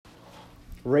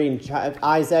reading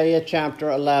Isaiah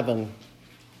chapter 11.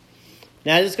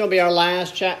 Now, this is going to be our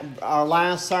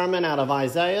last sermon out of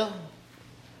Isaiah.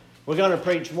 We're going to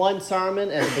preach one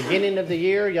sermon at the beginning of the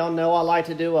year. Y'all know I like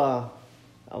to do a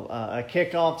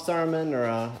kickoff sermon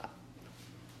or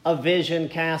a vision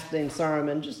casting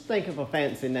sermon. Just think of a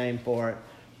fancy name for it.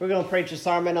 We're going to preach a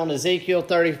sermon on Ezekiel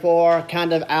 34,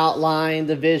 kind of outline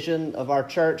the vision of our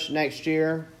church next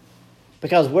year.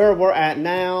 Because where we're at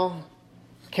now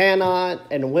cannot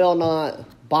and will not,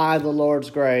 by the Lord's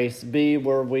grace, be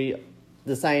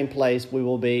the same place we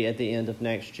will be at the end of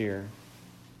next year.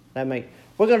 We're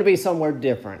going to be somewhere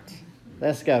different.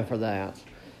 Let's go for that.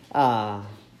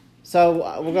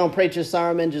 So we're going to preach a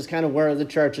sermon, just kind of where the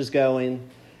church is going.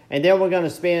 And then we're going to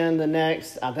spend the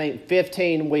next,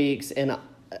 15 weeks in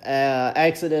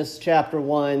Exodus chapter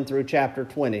 1 through chapter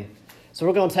 20. So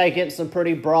we're going to take it some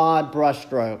pretty broad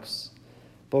brushstrokes.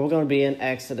 But we're going to be in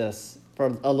Exodus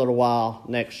for a little while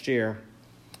next year.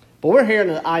 But we're here in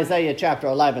Isaiah chapter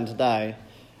 11 today.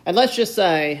 And let's just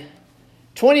say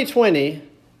 2020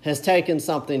 has taken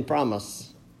something from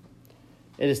us.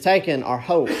 It has taken our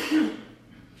hope.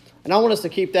 And I want us to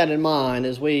keep that in mind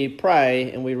as we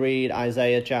pray and we read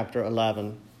Isaiah chapter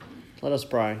 11. Let us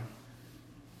pray.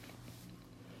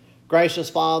 Gracious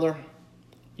Father,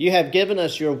 you have given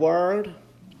us your word,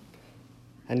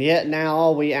 and yet now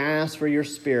all we ask for your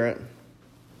Spirit.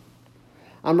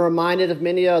 I'm reminded of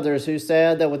many others who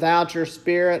said that without your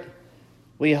Spirit,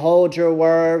 we hold your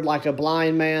word like a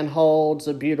blind man holds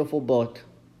a beautiful book.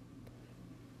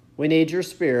 We need your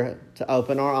Spirit to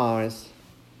open our eyes.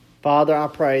 Father, I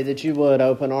pray that you would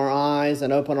open our eyes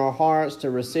and open our hearts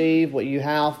to receive what you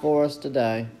have for us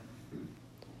today.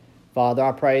 Father,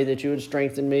 I pray that you would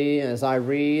strengthen me as I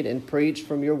read and preach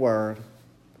from your word,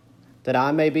 that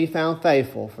I may be found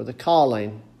faithful for the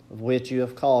calling of which you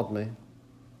have called me.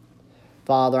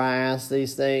 Father, I ask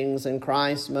these things in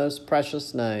Christ's most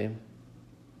precious name.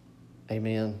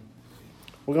 Amen.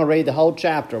 We're going to read the whole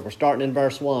chapter. We're starting in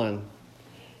verse 1.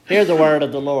 Hear the word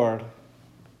of the Lord.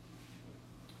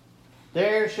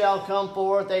 There shall come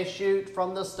forth a shoot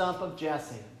from the stump of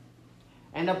Jesse,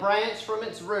 and a branch from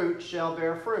its root shall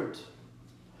bear fruit.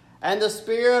 And the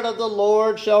Spirit of the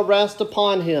Lord shall rest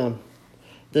upon him,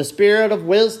 the Spirit of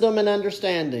wisdom and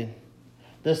understanding,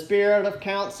 the Spirit of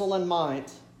counsel and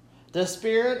might, the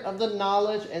Spirit of the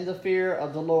knowledge and the fear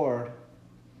of the Lord.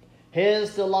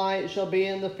 His delight shall be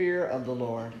in the fear of the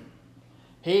Lord.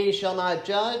 He shall not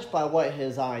judge by what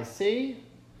his eyes see,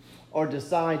 or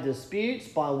decide disputes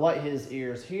by what his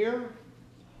ears hear,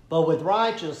 but with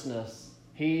righteousness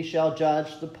he shall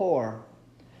judge the poor,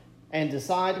 and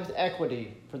decide with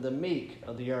equity for the meek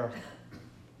of the earth.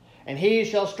 And he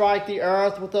shall strike the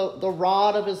earth with the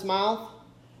rod of his mouth,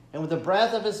 and with the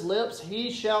breath of his lips he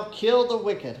shall kill the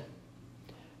wicked.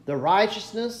 The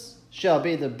righteousness shall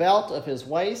be the belt of his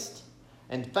waist,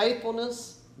 and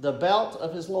faithfulness the belt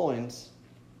of his loins.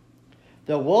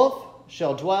 The wolf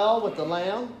shall dwell with the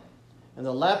lamb, and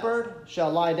the leopard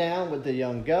shall lie down with the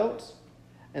young goat,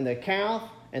 and the calf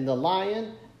and the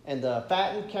lion and the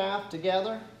fattened calf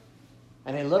together,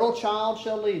 and a little child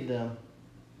shall lead them.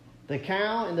 The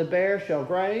cow and the bear shall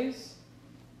graze,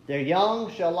 their young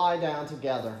shall lie down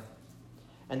together,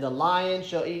 and the lion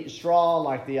shall eat straw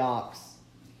like the ox.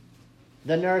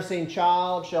 The nursing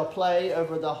child shall play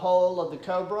over the hole of the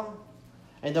cobra,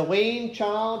 and the weaned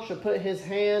child shall put his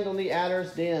hand on the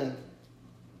adder's den.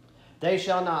 They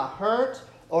shall not hurt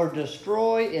or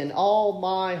destroy in all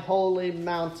my holy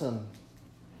mountain.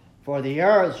 For the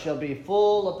earth shall be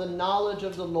full of the knowledge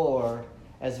of the Lord,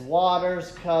 as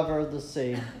waters cover the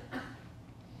sea.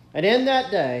 And in that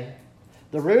day,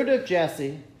 the root of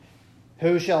Jesse,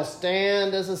 who shall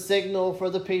stand as a signal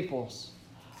for the peoples,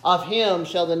 of him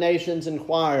shall the nations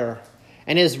inquire,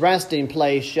 and his resting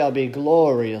place shall be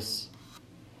glorious.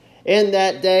 In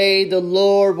that day the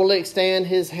Lord will extend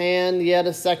his hand yet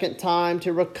a second time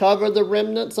to recover the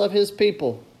remnants of his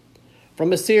people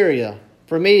from Assyria,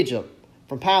 from Egypt,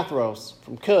 from Pathros,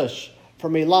 from Cush,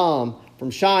 from Elam,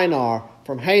 from Shinar,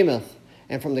 from Hamath,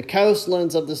 and from the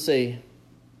coastlands of the sea.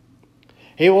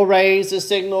 He will raise a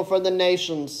signal for the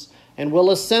nations, and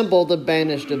will assemble the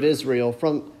banished of Israel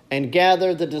and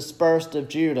gather the dispersed of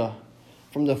Judah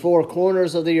from the four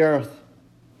corners of the earth.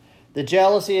 The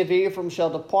jealousy of Ephraim shall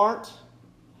depart,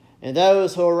 and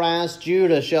those who harass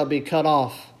Judah shall be cut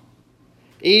off.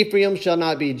 Ephraim shall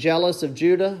not be jealous of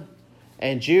Judah,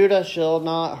 and Judah shall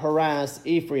not harass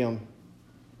Ephraim.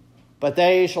 But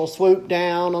they shall swoop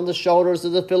down on the shoulders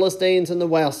of the Philistines in the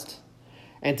west,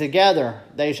 and together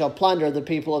they shall plunder the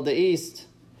people of the east.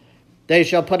 They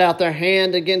shall put out their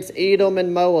hand against Edom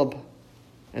and Moab,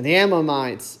 and the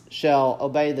Ammonites shall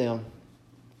obey them.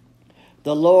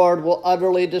 The Lord will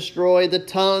utterly destroy the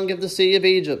tongue of the sea of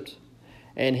Egypt,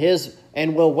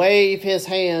 and will wave his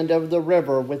hand over the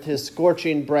river with his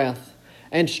scorching breath,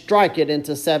 and strike it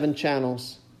into 7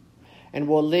 channels, and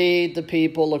will lead the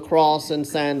people across in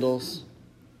sandals.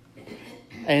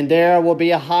 And there will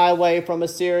be a highway from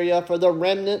Assyria for the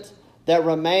remnant that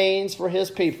remains for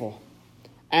his people,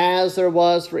 as there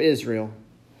was for Israel,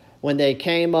 when they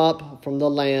came up from the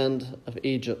land of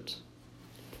Egypt.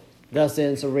 Thus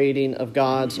ends the reading of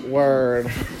God's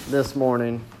word this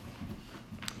morning.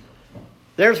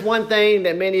 There's one thing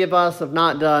that many of us have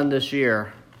not done this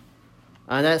year,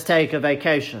 and that's take a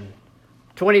vacation.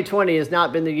 2020 has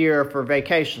not been the year for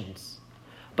vacations.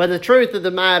 But the truth of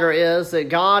the matter is that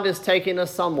God is taking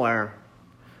us somewhere,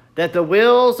 that the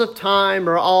wheels of time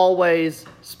are always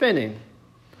spinning.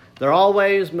 They're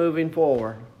always moving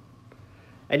forward.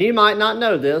 And you might not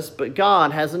know this, but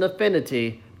God has an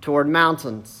affinity toward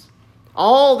mountains.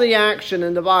 All the action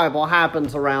in the Bible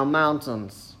happens around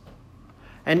mountains.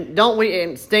 And don't we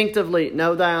instinctively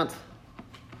know that?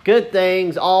 Good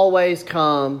things always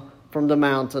come from the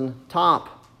mountain top.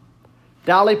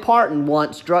 Dolly Parton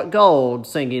once struck gold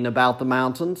singing about the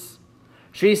mountains.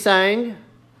 She sang,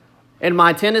 "In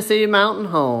my Tennessee mountain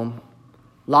home,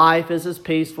 life is as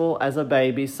peaceful as a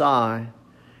baby's sigh.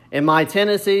 In my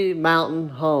Tennessee mountain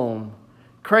home,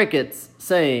 crickets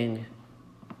sing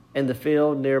in the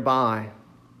field nearby."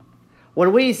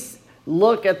 When we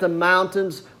look at the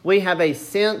mountains, we have a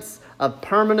sense of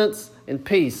permanence and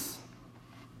peace.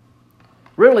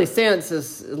 Really, sense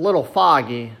is a little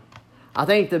foggy. I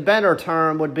think the better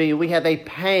term would be we have a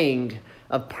pang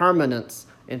of permanence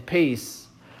and peace.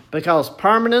 Because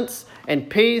permanence and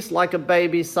peace, like a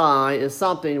baby's sigh, is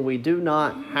something we do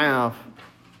not have.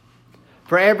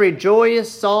 For every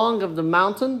joyous song of the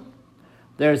mountain,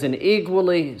 there's an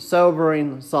equally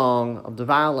sobering song of the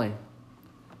valley.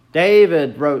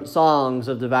 David wrote songs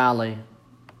of the valley.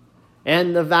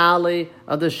 In the valley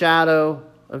of the shadow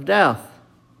of death.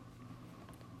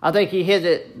 I think he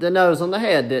hit the nose on the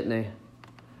head, didn't he?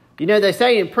 You know, they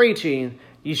say in preaching,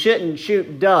 you shouldn't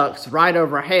shoot ducks right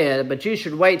overhead, but you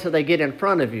should wait till they get in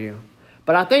front of you.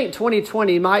 But I think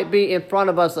 2020 might be in front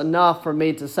of us enough for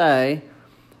me to say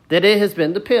that it has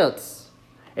been the pits.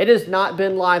 It has not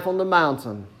been life on the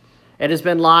mountain. It has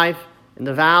been life in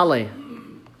the valley.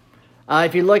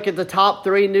 If you look at the top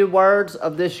 3 new words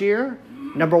of this year,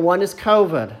 number 1 is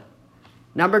COVID.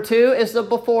 Number 2 is the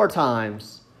before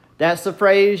times. That's the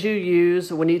phrase you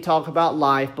use when you talk about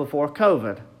life before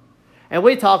COVID. And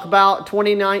we talk about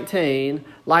 2019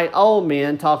 like old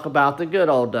men talk about the good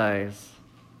old days.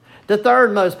 The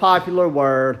third most popular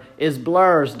word is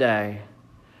Blur's Day.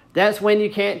 That's when you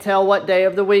can't tell what day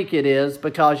of the week it is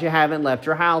because you haven't left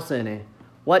your house any.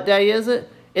 What day is it?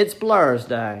 It's Blur's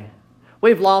Day.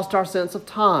 We've lost our sense of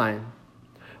time.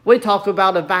 We talk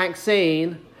about a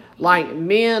vaccine like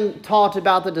men taught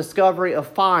about the discovery of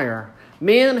fire.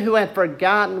 Men who had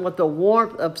forgotten what the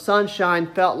warmth of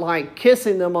sunshine felt like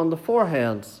kissing them on the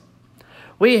foreheads.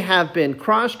 We have been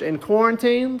crushed and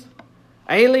quarantined,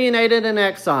 alienated and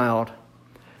exiled.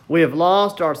 We have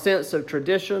lost our sense of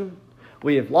tradition.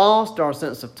 We have lost our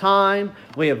sense of time.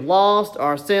 We have lost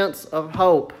our sense of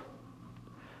hope.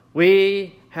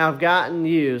 We have gotten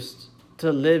used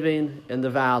to living in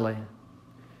the valley.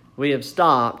 We have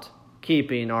stopped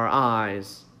keeping our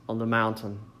eyes on the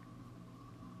mountain.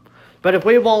 But if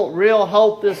we want real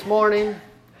hope this morning,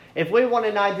 if we want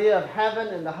an idea of heaven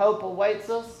and the hope awaits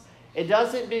us, it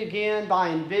doesn't begin by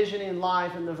envisioning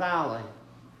life in the valley.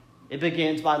 It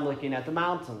begins by looking at the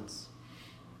mountains.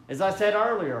 As I said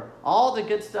earlier, all the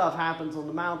good stuff happens on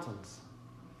the mountains.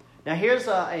 Now here's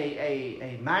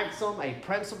a maxim, a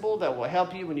principle that will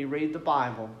help you when you read the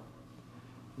Bible.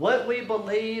 What we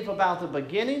believe about the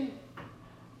beginning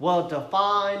will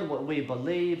define what we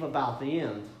believe about the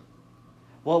end.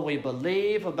 What we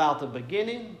believe about the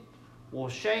beginning will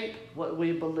shape what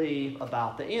we believe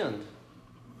about the end.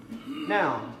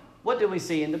 Now, what do we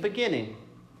see in the beginning?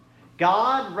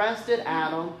 God rested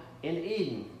Adam in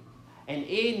Eden. And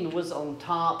Eden was on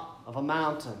top of a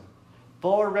mountain.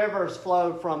 4 rivers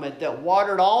flowed from it that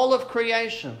watered all of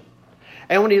creation.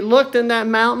 And when he looked in that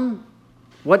mountain,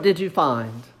 what did you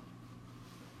find?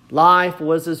 Life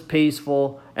was as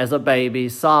peaceful as a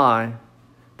baby's sigh.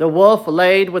 The wolf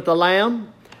laid with the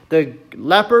lamb, the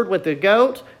leopard with the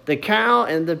goat, the cow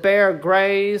and the bear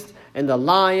grazed, and the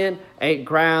lion ate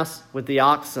grass with the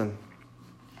oxen.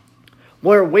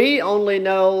 Where we only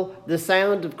know the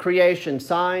sound of creation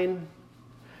sighing,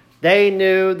 they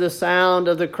knew the sound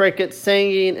of the crickets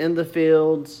singing in the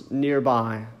fields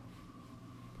nearby.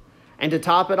 And to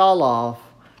top it all off,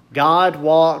 God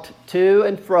walked to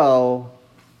and fro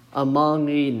among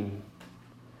Eden.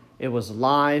 It was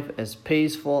life as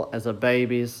peaceful as a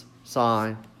baby's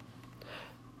sigh.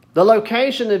 The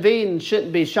location of Eden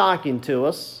shouldn't be shocking to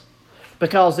us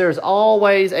because there's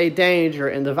always a danger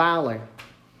in the valley.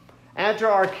 After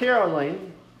our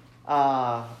caroling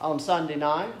on Sunday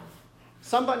night,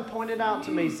 someone pointed out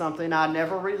to me something I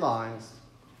never realized.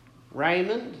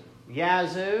 Raymond,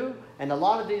 Yazoo, and a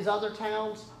lot of these other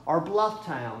towns are bluff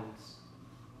towns.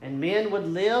 And men would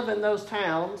live in those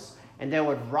towns and they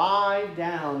would ride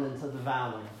down into the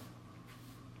valley.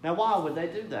 Now, why would they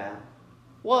do that?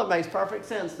 Well, it makes perfect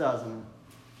sense, doesn't it?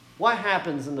 What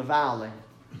happens in the valley?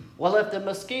 Well, if the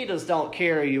mosquitoes don't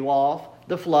carry you off,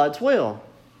 the floods will.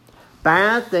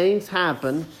 Bad things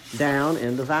happen down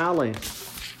in the valley.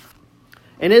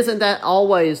 And isn't that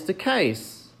always the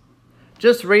case?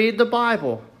 Just read the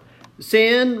Bible.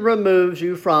 Sin removes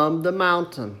you from the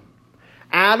mountain.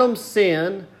 Adam's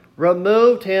sin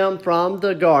removed him from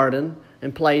the garden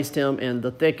and placed him in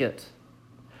the thicket.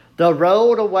 The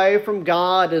road away from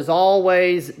God is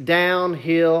always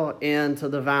downhill into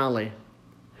the valley.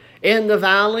 In the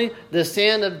valley, the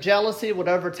sin of jealousy would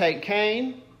overtake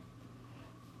Cain,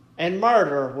 and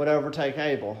murder would overtake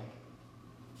Abel.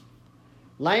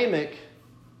 Lamech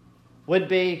would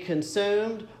be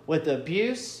consumed with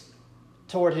abuse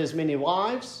toward his many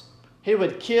wives. He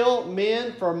would kill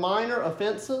men for minor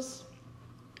offenses.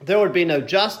 There would be no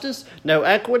justice, no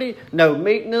equity, no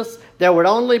meekness. There would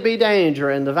only be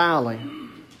danger in the valley.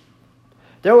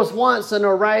 There was once an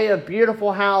array of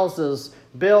beautiful houses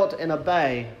built in a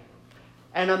bay,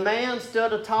 and a man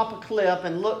stood atop a cliff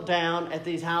and looked down at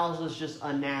these houses just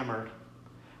enamored.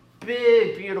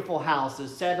 Big, beautiful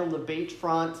houses set on the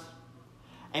beachfront.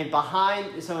 And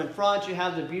so in front you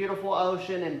have the beautiful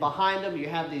ocean, and behind them you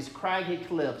have these craggy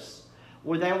cliffs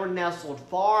where they were nestled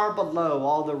far below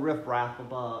all the riffraff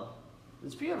above.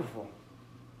 It's beautiful.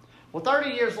 Well, 30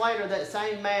 years later, that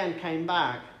same man came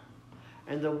back,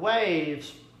 and the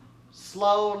waves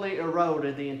slowly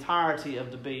eroded the entirety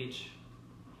of the beach.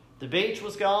 The beach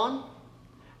was gone,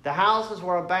 the houses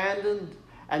were abandoned,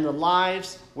 and the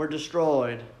lives were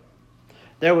destroyed.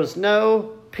 There was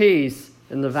no peace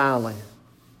in the valley.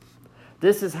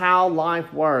 This is how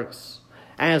life works.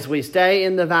 As we stay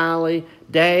in the valley,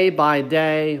 day by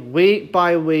day, week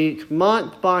by week,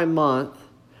 month by month,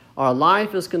 our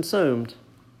life is consumed.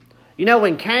 You know,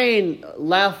 when Cain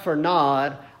left for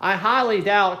Nod, I highly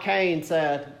doubt Cain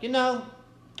said,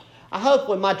 I hope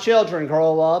when my children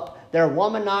grow up, they're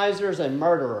womanizers and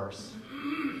murderers.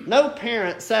 No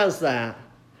parent says that.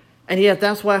 And yet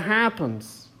that's what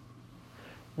happens.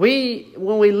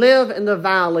 When we live in the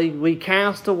valley, we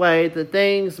cast away the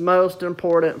things most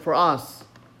important for us.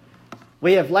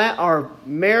 We have let our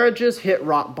marriages hit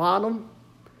rock bottom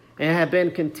and have been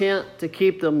content to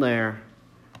keep them there.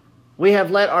 We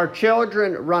have let our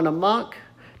children run amok,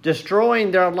 destroying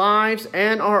their lives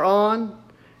and our own,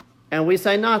 and we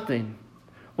say nothing.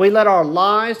 We let our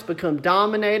lives become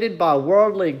dominated by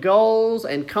worldly goals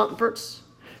and comforts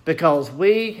because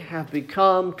we have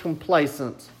become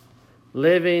complacent,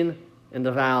 living in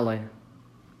the valley.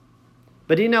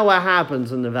 But do you know what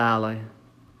happens in the valley?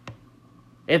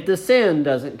 If the sin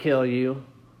doesn't kill you,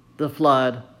 the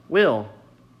flood will.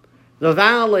 The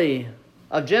valley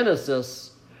of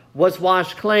Genesis was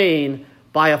washed clean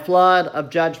by a flood of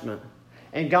judgment.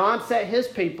 And God set his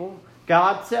people,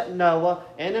 God set Noah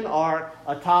in an ark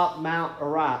atop Mount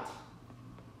Ararat.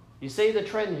 You see the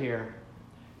trend here.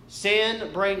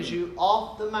 Sin brings you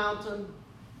off the mountain.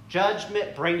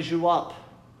 Judgment brings you up.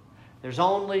 There's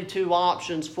only two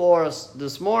options for us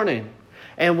this morning.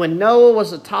 And when Noah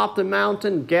was atop the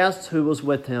mountain, guess who was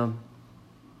with him?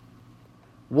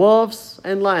 Wolves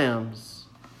and lambs,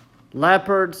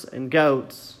 leopards and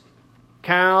goats,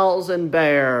 cows and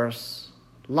bears,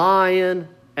 lion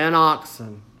and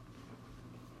oxen.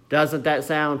 Doesn't that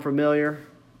sound familiar?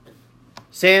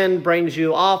 Sin brings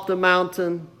you off the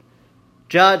mountain.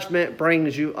 Judgment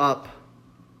brings you up.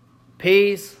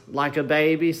 Peace, like a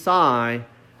baby sigh,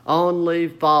 only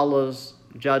follows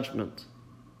judgment.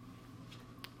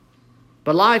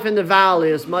 But life in the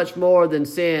valley is much more than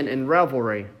sin and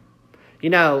revelry.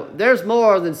 There's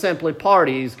more than simply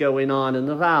parties going on in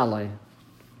the valley.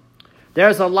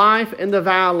 There's a life in the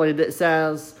valley that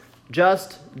says,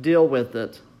 just deal with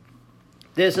it.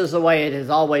 This is the way it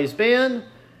has always been,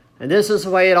 and this is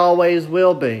the way it always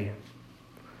will be.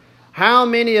 How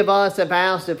many of us have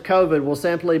asked if COVID will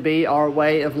simply be our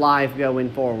way of life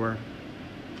going forward?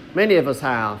 Many of us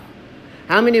have.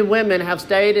 How many women have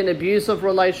stayed in abusive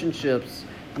relationships,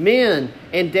 men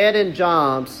in dead-end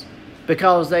jobs,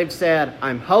 because they've said,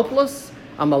 I'm hopeless,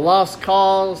 I'm a lost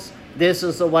cause, this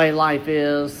is the way life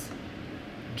is.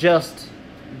 just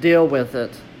deal with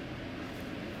it.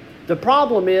 The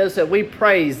problem is that we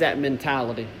praise that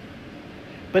mentality,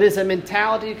 but it's a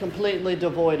mentality completely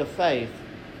devoid of faith.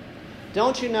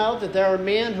 Don't you know that there are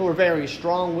men who are very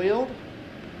strong-willed,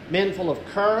 men full of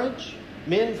courage,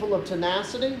 men full of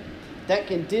tenacity, that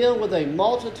can deal with a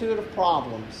multitude of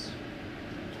problems?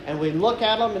 And we look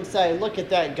at them and say, look at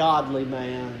that godly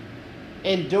man,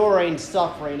 enduring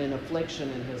suffering and affliction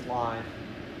in his life.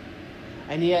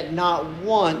 And yet not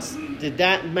once did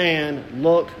that man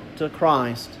look to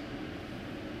Christ.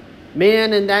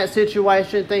 Men in that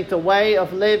situation think the way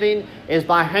of living is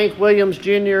by Hank Williams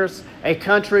Jr.'s "A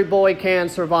Country Boy Can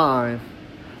Survive."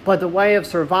 But the way of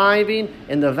surviving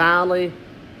in the valley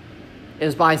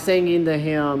is by singing the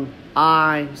hymn,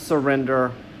 "I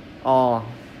Surrender All."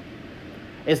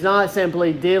 It's not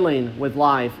simply dealing with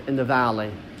life in the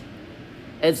valley.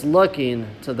 It's looking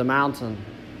to the mountain.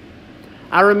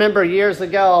 I remember years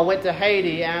ago, I went to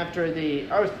Haiti after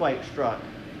the earthquake struck.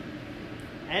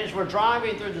 And as we're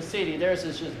driving through the city, there's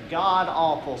this just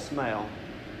god-awful smell.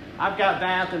 I've got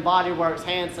Bath and Body Works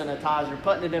hand sanitizer,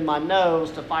 putting it in my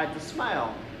nose to fight the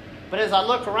smell. But as I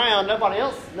look around,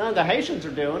 none of the Haitians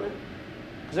are doing it,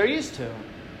 because they're used to it.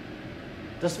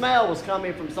 The smell was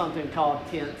coming from something called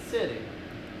Tent City.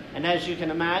 And as you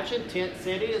can imagine, Tent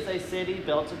City is a city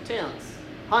built of tents,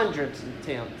 hundreds of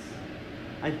tents.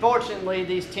 Unfortunately,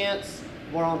 these tents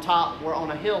were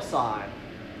on a hillside.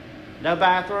 No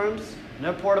bathrooms,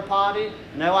 no porta potty,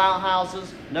 no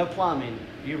outhouses, no plumbing.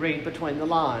 You read between the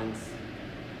lines.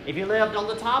 If you lived on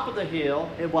the top of the hill,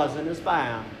 it wasn't as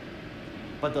bad.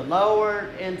 But the lower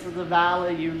into the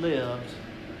valley you lived,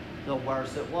 the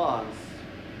worse it was.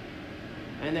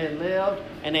 And they lived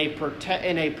in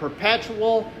a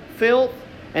perpetual filth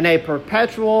and a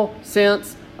perpetual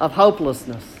sense of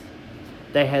hopelessness.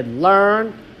 They had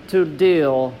learned to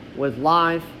deal with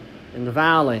life in the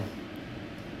valley.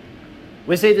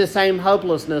 We see the same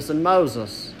hopelessness in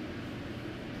Moses.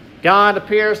 God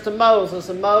appears to Moses,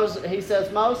 and he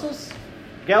says, "Moses,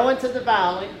 go into the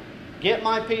valley, get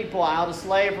my people out of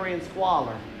slavery and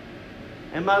squalor."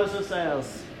 And Moses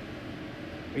says,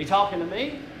 "Are you talking to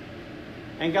me?"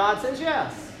 And God says,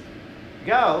 "Yes.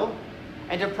 Go,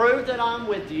 and to prove that I'm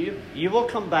with you, you will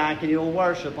come back and you will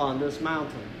worship on this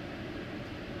mountain."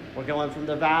 We're going from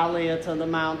the valley into the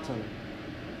mountain.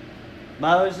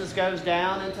 Moses goes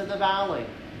down into the valley.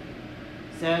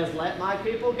 Says, "Let my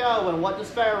people go." And what does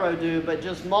Pharaoh do but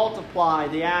just multiply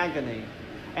the agony?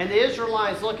 And the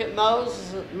Israelites look at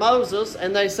Moses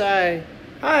and they say,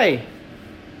 "Hey,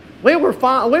 we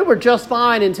were just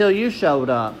fine until you showed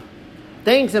up.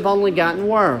 Things have only gotten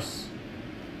worse."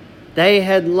 They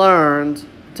had learned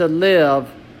to live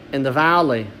in the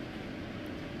valley.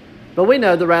 But we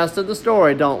know the rest of the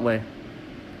story, don't we?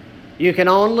 You can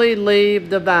only leave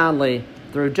the valley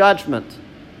through judgment.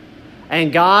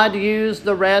 And God used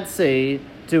the Red Sea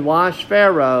to wash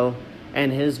Pharaoh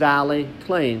and his valley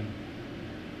clean.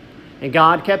 And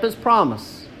God kept his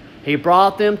promise. He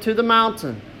brought them to the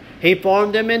mountain. He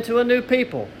formed them into a new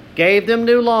people, gave them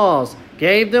new laws,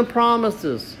 gave them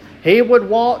promises. He would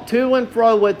walk to and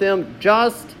fro with them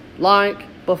just like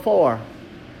before.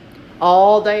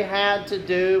 All they had to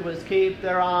do was keep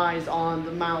their eyes on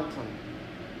the mountain.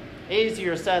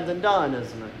 Easier said than done,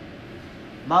 isn't it?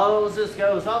 Moses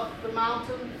goes up the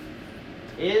mountain.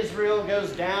 Israel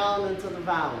goes down into the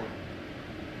valley.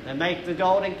 They make the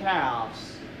golden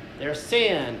calves. There's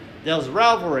sin. There's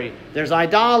revelry. There's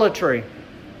idolatry.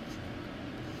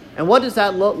 And what does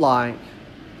that look like?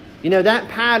 You know, that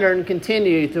pattern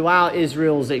continued throughout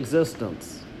Israel's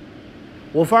existence.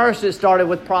 Well, first it started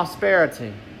with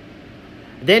prosperity.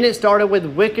 Then it started with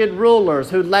wicked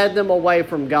rulers who led them away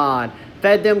from God,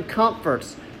 fed them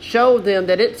comforts, showed them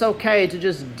that it's okay to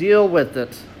just deal with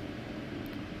it.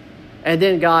 And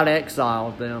then God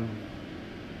exiled them.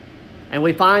 And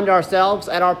we find ourselves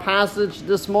at our passage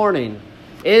this morning.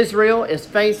 Israel is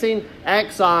facing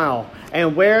exile.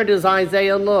 And where does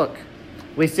Isaiah look?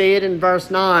 We see it in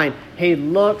verse 9. He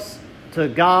looks to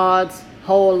God's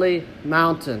holy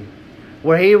mountain,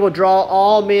 where he will draw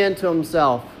all men to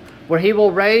himself, where he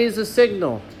will raise a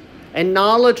signal, and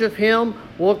knowledge of him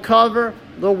will cover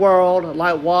the world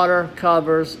like water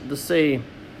covers the sea.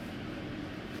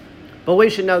 But we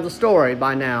should know the story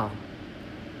by now.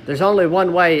 There's only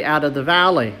one way out of the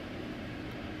valley.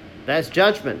 That's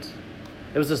judgment.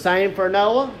 It was the same for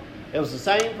Noah. It was the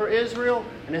same for Israel.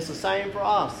 And it's the same for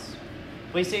us.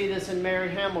 We see this in Mary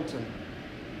Hamilton.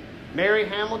 Mary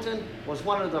Hamilton was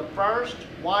one of the first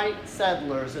white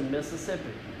settlers in Mississippi.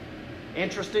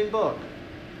 Interesting book.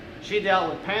 She dealt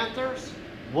with panthers,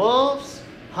 wolves,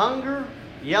 hunger,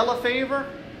 yellow fever.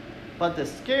 But the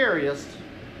scariest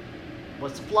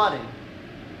was flooding.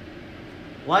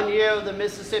 One year the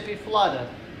Mississippi flooded,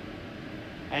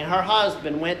 and her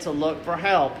husband went to look for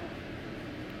help.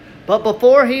 But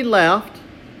before he left,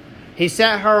 he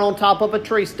set her on top of a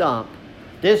tree stump.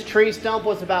 This tree stump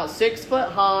was about 6 foot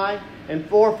high and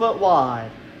 4 foot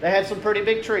wide. They had some pretty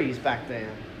big trees back then.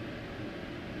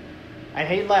 And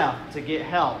he left to get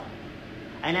help.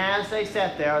 And as they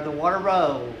sat there, the water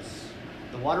rose.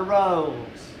 The water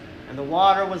rose. And the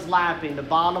water was lapping the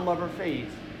bottom of her feet.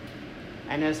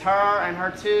 And as her and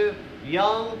her 2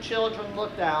 young children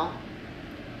looked out,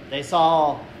 they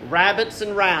saw rabbits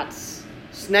and rats,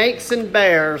 snakes and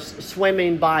bears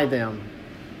swimming by them,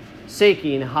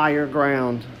 seeking higher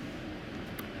ground.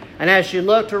 And as she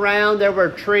looked around, there were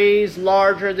trees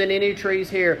larger than any trees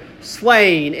here,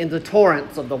 swaying in the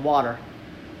torrents of the water.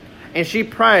 And she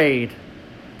prayed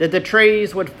that the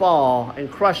trees would fall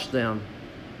and crush them.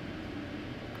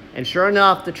 And sure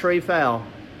enough, the tree fell.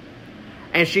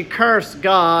 And she cursed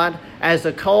God as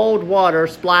the cold water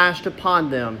splashed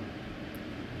upon them.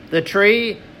 The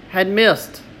tree had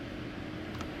missed.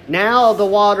 Now the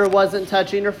water wasn't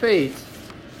touching her feet.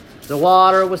 The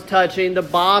water was touching the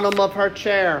bottom of her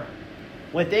chair.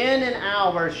 Within an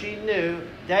hour, she knew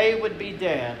they would be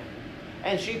dead.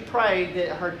 And she prayed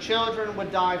that her children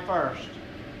would die first,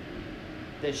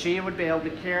 that she would be able to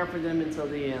care for them until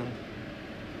the end.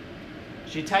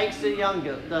 She takes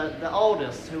the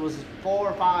oldest, who was 4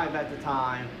 or 5 at the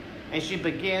time, and she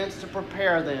begins to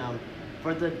prepare them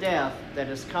for the death that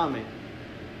is coming.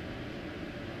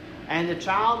 And the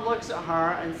child looks at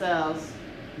her and says,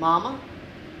 "Mama,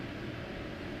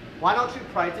 why don't you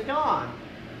pray to God?"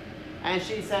 And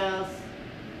she says,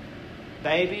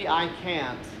 "Baby, I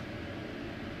can't.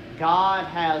 God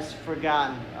has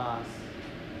forgotten us."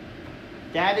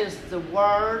 That is the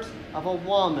word of a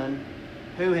woman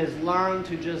who has learned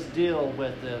to just deal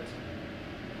with it.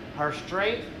 Her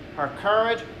strength, her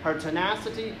courage, her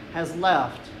tenacity has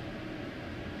left.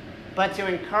 But to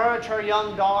encourage her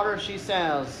young daughter, she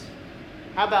says,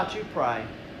 "How about you pray?"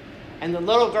 And the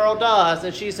little girl does,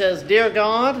 and she says, "Dear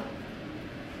God,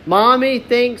 Mommy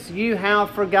thinks you have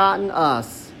forgotten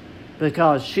us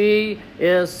because she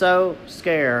is so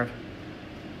scared."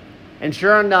 And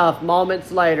sure enough,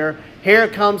 moments later, here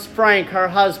comes Frank, her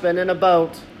husband, in a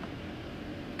boat,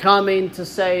 coming to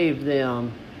save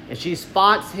them. And she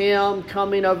spots him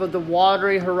coming over the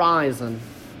watery horizon.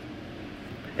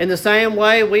 In the same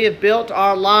way, we have built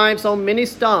our lives on many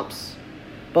stumps,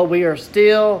 but we are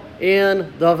still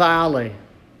in the valley.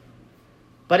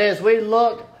 But as we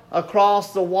look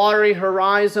across the watery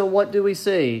horizon, what do we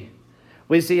see?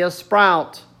 We see a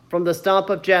sprout from the stump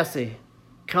of Jesse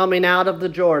coming out of the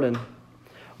Jordan.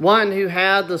 One who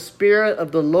had the Spirit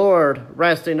of the Lord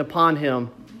resting upon him.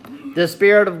 The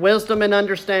Spirit of wisdom and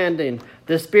understanding.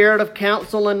 The Spirit of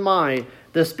counsel and might.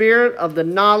 The Spirit of the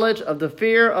knowledge of the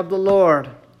fear of the Lord.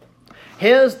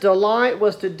 His delight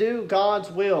was to do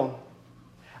God's will.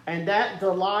 And that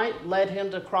delight led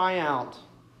him to cry out,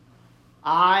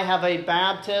 "I have a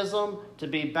baptism to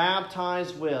be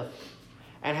baptized with,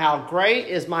 and how great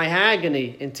is my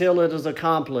agony until it is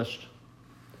accomplished."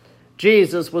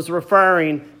 Jesus was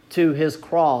referring to his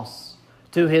cross,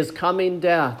 to his coming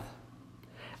death.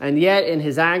 And yet in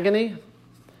his agony,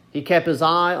 he kept his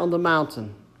eye on the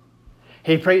mountain.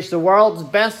 He preached the world's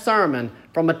best sermon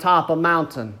from atop a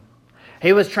mountain.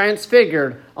 He was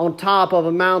transfigured on top of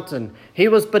a mountain. He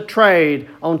was betrayed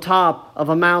on top of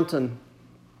a mountain.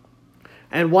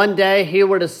 And one day he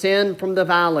would ascend from the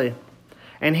valley,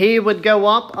 and he would go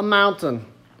up a mountain,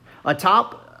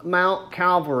 atop Mount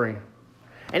Calvary.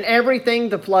 And everything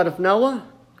the flood of Noah,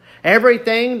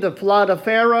 everything the flood of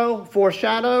Pharaoh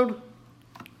foreshadowed,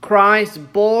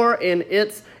 Christ bore in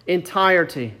its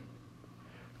entirety.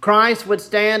 Christ would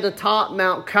stand atop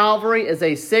Mount Calvary as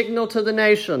a signal to the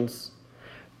nations,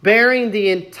 bearing the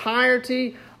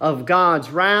entirety of God's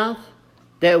wrath,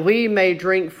 that we may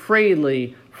drink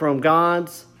freely from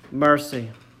God's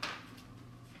mercy.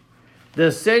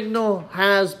 The signal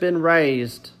has been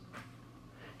raised.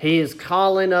 He is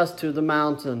calling us to the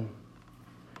mountain.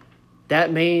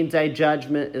 That means a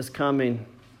judgment is coming.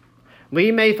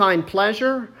 We may find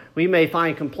pleasure, we may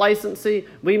find complacency,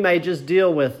 we may just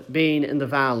deal with being in the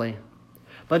valley.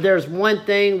 But there's one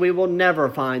thing we will never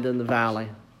find in the valley.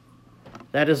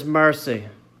 That is mercy.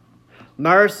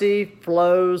 Mercy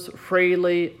flows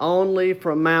freely only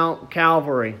from Mount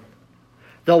Calvary.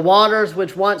 The waters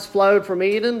which once flowed from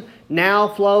Eden now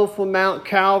flow from Mount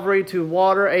Calvary to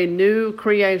water a new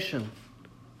creation.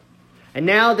 And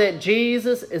now that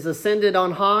Jesus is ascended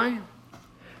on high,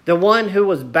 the one who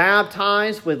was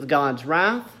baptized with God's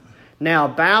wrath now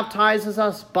baptizes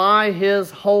us by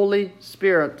his Holy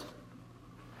Spirit.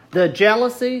 The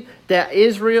jealousy that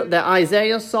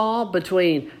Isaiah saw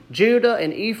between Judah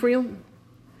and Ephraim,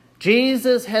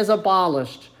 Jesus has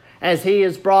abolished as he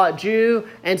has brought Jew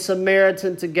and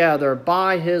Samaritan together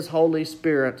by his Holy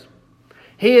Spirit.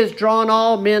 He has drawn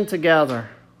all men together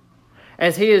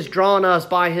as he has drawn us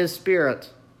by his Spirit.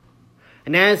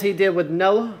 And as he did with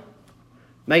Noah,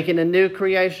 making a new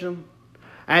creation,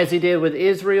 as he did with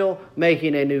Israel,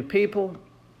 making a new people,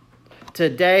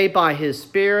 today by his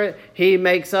Spirit, he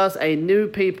makes us a new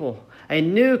people, a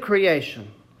new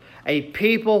creation, a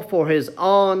people for his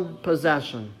own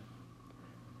possession.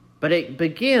 But it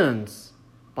begins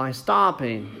by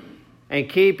stopping and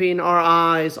keeping our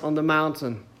eyes on the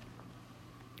mountain.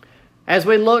 As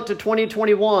we look to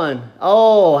 2021,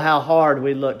 oh, how hard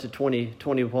we look to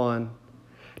 2021.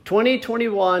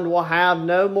 2021 will have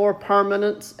no more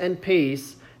permanence and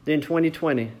peace than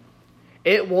 2020.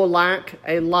 It will lack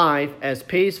a life as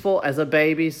peaceful as a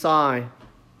baby's sigh.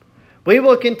 We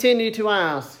will continue to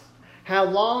ask, how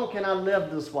long can I live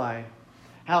this way?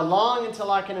 How long until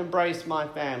I can embrace my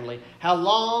family? How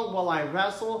long will I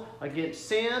wrestle against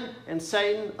sin and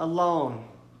Satan alone?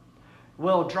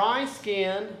 Will dry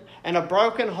skin and a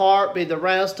broken heart be the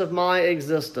rest of my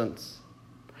existence?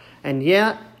 And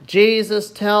yet,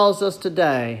 Jesus tells us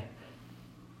today,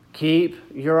 keep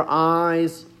your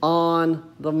eyes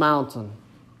on the mountain.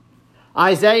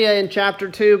 Isaiah in chapter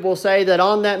 2 will say that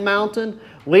on that mountain,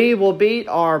 we will beat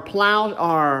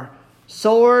our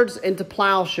swords into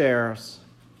plowshares.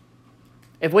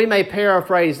 If we may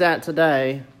paraphrase that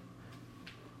today,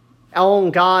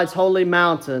 on God's holy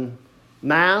mountain,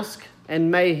 mask and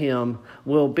mayhem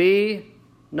will be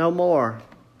no more.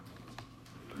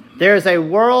 There is a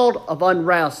world of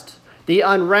unrest, the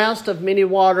unrest of many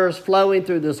waters flowing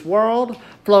through this world,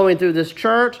 flowing through this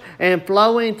church, and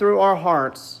flowing through our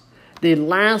hearts. The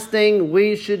last thing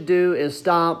we should do is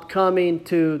stop coming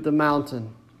to the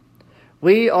mountain.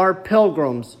 We are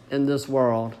pilgrims in this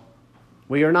world.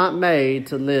 We are not made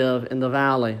to live in the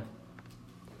valley.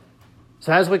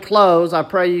 So as we close, I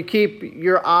pray you keep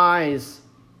your eyes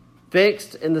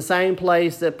fixed in the same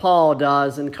place that Paul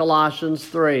does in Colossians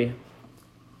 3.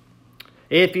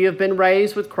 If you have been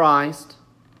raised with Christ,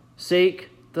 seek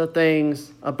the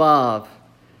things above.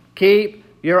 Keep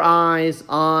your eyes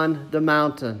on the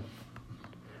mountain.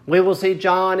 We will see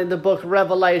John in the book of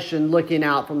Revelation looking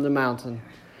out from the mountain.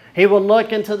 He will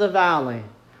look into the valley.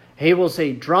 He will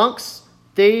see drunks,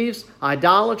 thieves,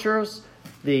 idolaters,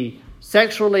 the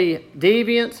sexually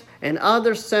deviant, and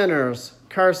other sinners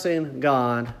cursing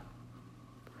God.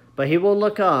 But he will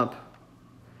look up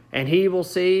and he will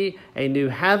see a new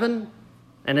heaven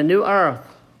and a new earth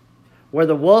where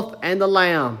the wolf and the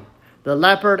lamb, the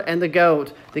leopard and the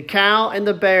goat, the cow and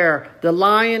the bear, the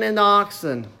lion and the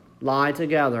oxen lie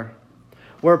together,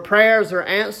 where prayers are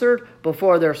answered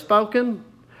before they're spoken,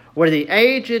 where the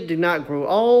aged do not grow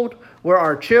old, where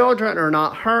our children are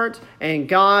not hurt, and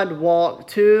God walk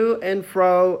to and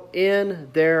fro in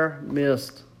their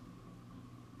midst.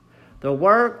 The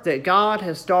work that God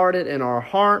has started in our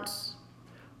hearts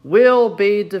will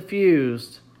be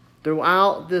diffused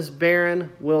throughout this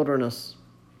barren wilderness.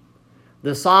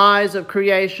 The size of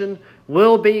creation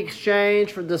will be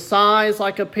exchanged for the size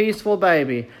like a peaceful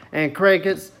baby and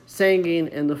crickets singing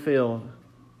in the field.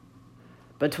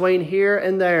 Between here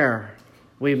and there,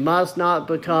 we must not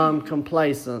become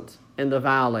complacent in the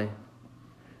valley.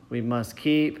 We must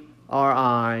keep our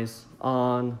eyes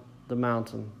on the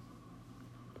mountain.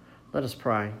 Let us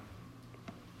pray.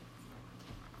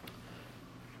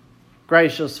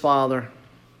 Gracious Father,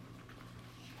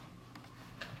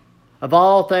 of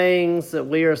all things that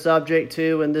we are subject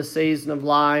to in this season of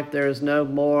life, there is no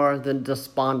more than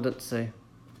despondency.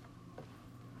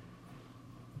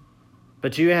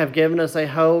 But you have given us a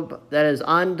hope that is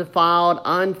undefiled,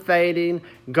 unfading,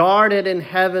 guarded in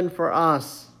heaven for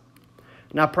us.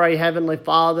 And I pray, Heavenly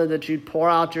Father, that you'd pour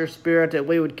out your Spirit, that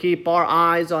we would keep our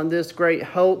eyes on this great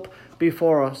hope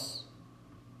before us.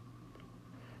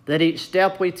 That each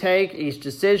step we take, each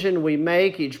decision we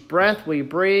make, each breath we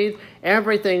breathe,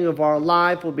 everything of our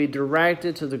life will be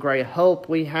directed to the great hope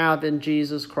we have in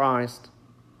Jesus Christ.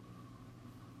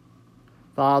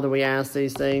 Father, we ask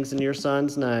these things in your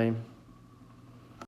Son's name.